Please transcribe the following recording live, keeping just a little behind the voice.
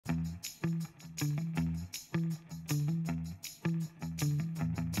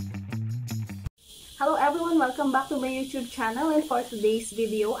Hello everyone, welcome back to my YouTube channel, and for today's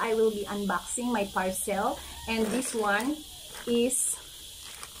video I will be unboxing my parcel, and this one is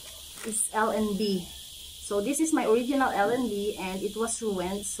LNB. So this is my original LNB and it was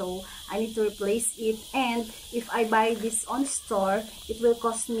ruined, so I need to replace it. And if I buy this on store, it will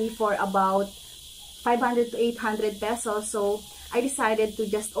cost me for about 500 to 800 pesos. So I decided to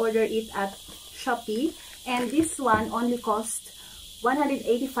just order it at Shopee, and this one only cost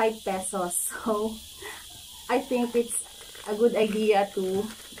 185 pesos. So I think it's a good idea to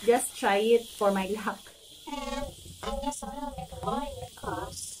just try it for my luck. And I guess I don't know what it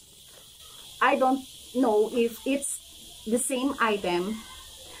costs. I don't know if it's the same item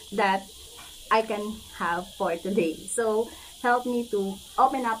that I can have for today. So help me to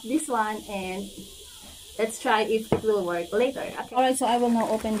open up this one and let's try if it will work later. Okay. Alright, so I will now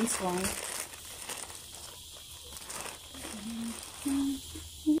open this one.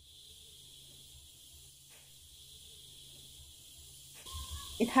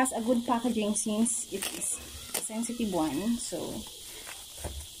 It has a good packaging since it is a sensitive one. So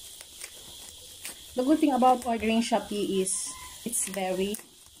the good thing about ordering Shopee is it's very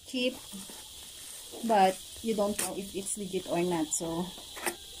cheap, but you don't know if it's legit or not. So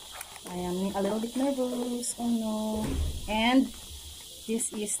I am a little bit nervous. Oh no. And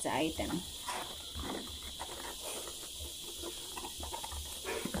this is the item.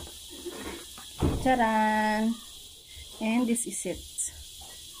 Ta-da! And this is it.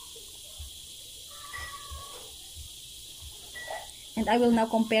 And I will now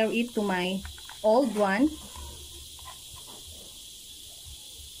compare it to my old one.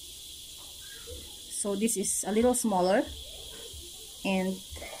 So this is a little smaller, and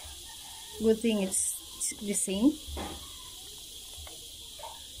good thing it's the same.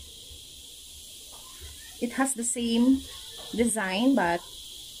 It has the same design, but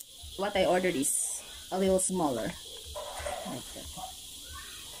what I ordered is a little smaller, like that.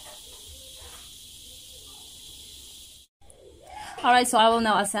 Alright, so I will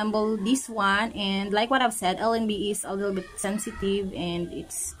now assemble this one, and like what I've said, LNB is a little bit sensitive and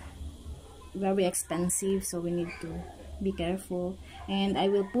it's very expensive, so we need to be careful. And I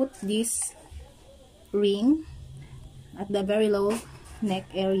will put this ring at the very low neck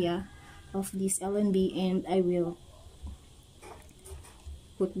area of this LNB, and I will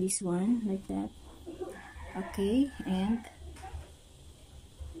put this one like that. Okay, and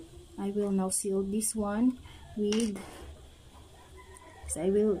I will now seal this one with, I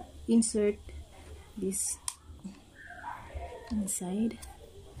will insert this inside.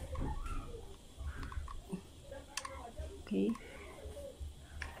 Okay,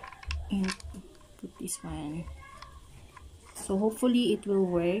 and put this one. So hopefully it will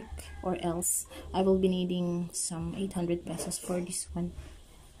work, or else I will be needing some 800 pesos for this one.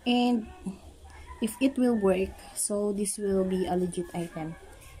 And if it will work, so this will be a legit item,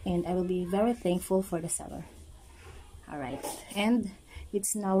 and I will be very thankful for the seller. Alright, and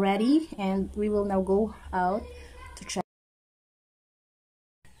it's now ready, and we will now go out to try.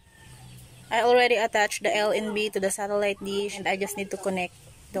 I already attached the LNB to the satellite dish, and I just need to connect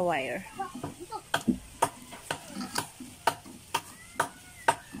the wire.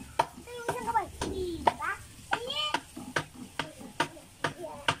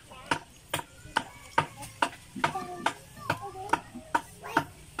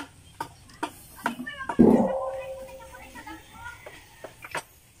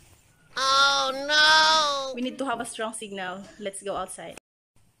 We need to have a strong signal. Let's go outside.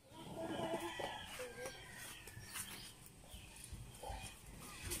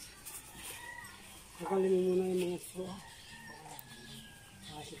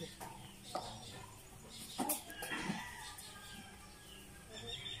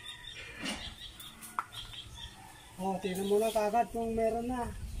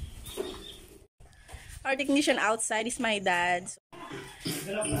 Our technician outside is my dad.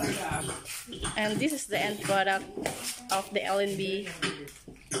 And this is the end product of the LNB.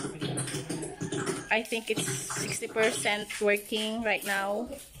 I think it's 60% working right now.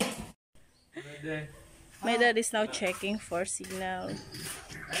 My dad is now checking for signal.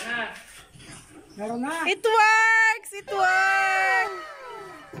 It works! It works!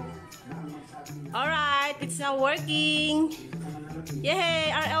 Alright, it's now working.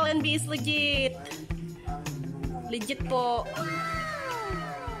 Yay! Our LNB is legit. Legit po.